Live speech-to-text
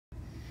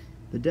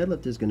The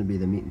deadlift is going to be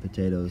the meat and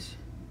potatoes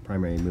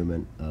primary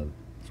movement of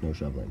snow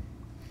shoveling.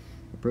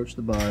 Approach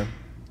the bar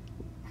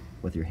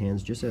with your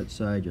hands just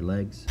outside your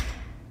legs.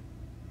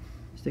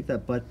 Stick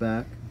that butt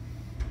back.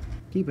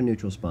 Keep a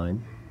neutral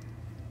spine.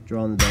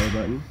 Draw on the belly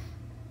button.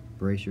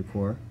 Brace your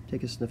core.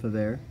 Take a sniff of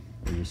air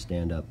and just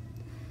stand up.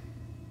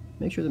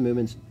 Make sure the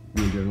movement's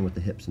being driven with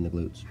the hips and the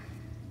glutes.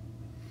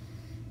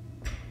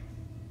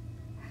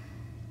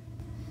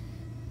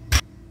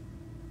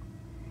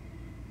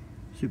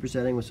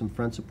 Supersetting with some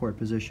front support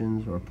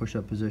positions or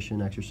push-up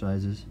position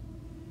exercises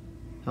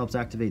helps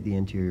activate the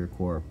anterior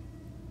core.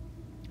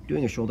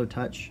 Doing a shoulder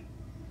touch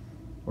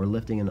or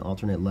lifting an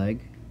alternate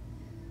leg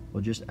will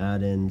just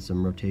add in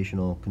some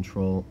rotational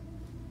control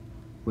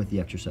with the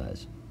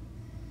exercise.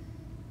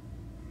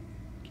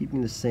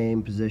 Keeping the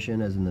same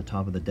position as in the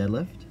top of the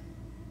deadlift.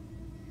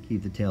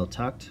 Keep the tail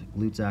tucked,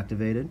 glutes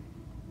activated,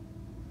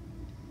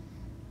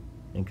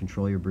 and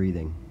control your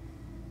breathing.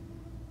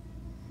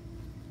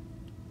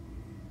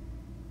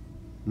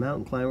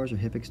 Mountain climbers or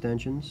hip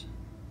extensions,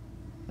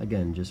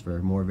 again, just for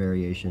more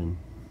variation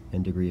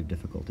and degree of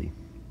difficulty.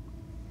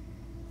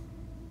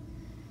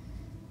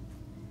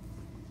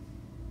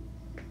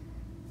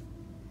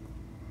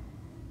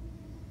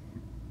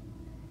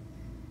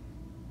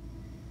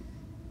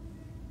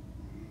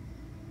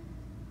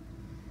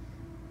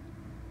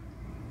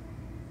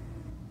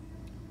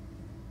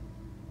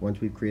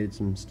 Once we've created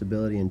some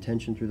stability and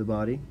tension through the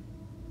body,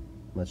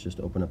 let's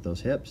just open up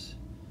those hips.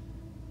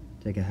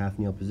 Take a half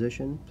kneel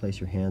position,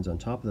 place your hands on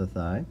top of the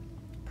thigh,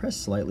 press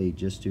slightly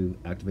just to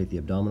activate the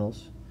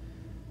abdominals,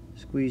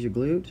 squeeze your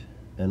glute,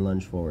 and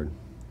lunge forward.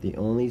 The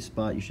only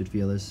spot you should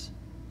feel this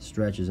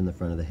stretch is in the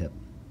front of the hip.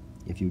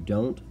 If you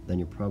don't, then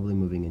you're probably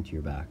moving into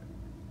your back.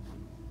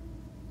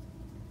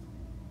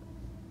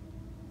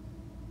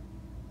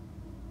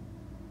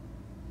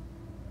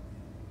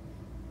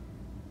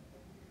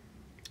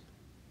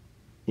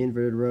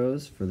 Inverted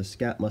rows for the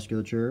scap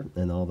musculature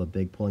and all the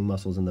big pulling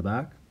muscles in the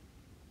back.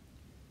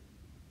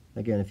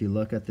 Again, if you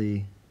look at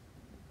the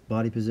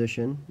body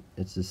position,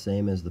 it's the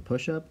same as the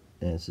push-up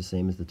and it's the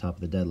same as the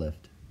top of the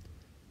deadlift.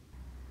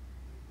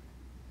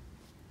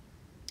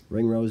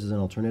 Ring rows is an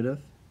alternative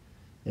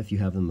if you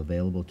have them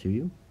available to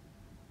you.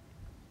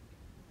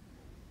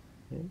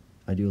 Okay.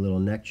 I do a little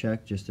neck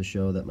check just to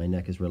show that my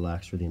neck is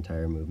relaxed for the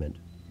entire movement.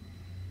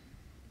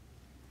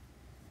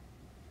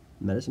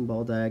 Medicine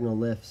ball diagonal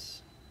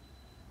lifts.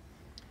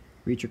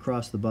 Reach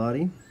across the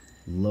body,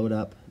 load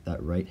up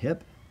that right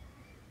hip,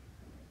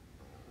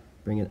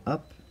 bring it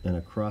up and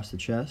across the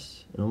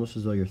chest, and almost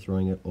as though you're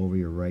throwing it over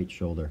your right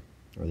shoulder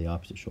or the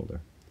opposite shoulder.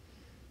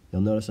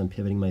 You'll notice I'm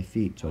pivoting my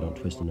feet so I don't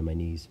twist into my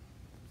knees.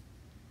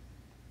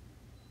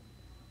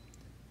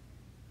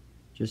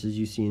 Just as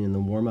you've seen in the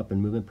warm-up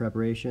and movement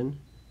preparation,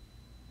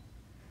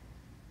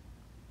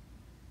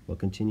 we'll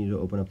continue to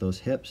open up those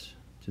hips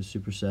to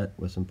superset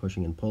with some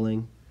pushing and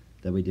pulling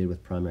that we did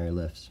with primary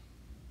lifts.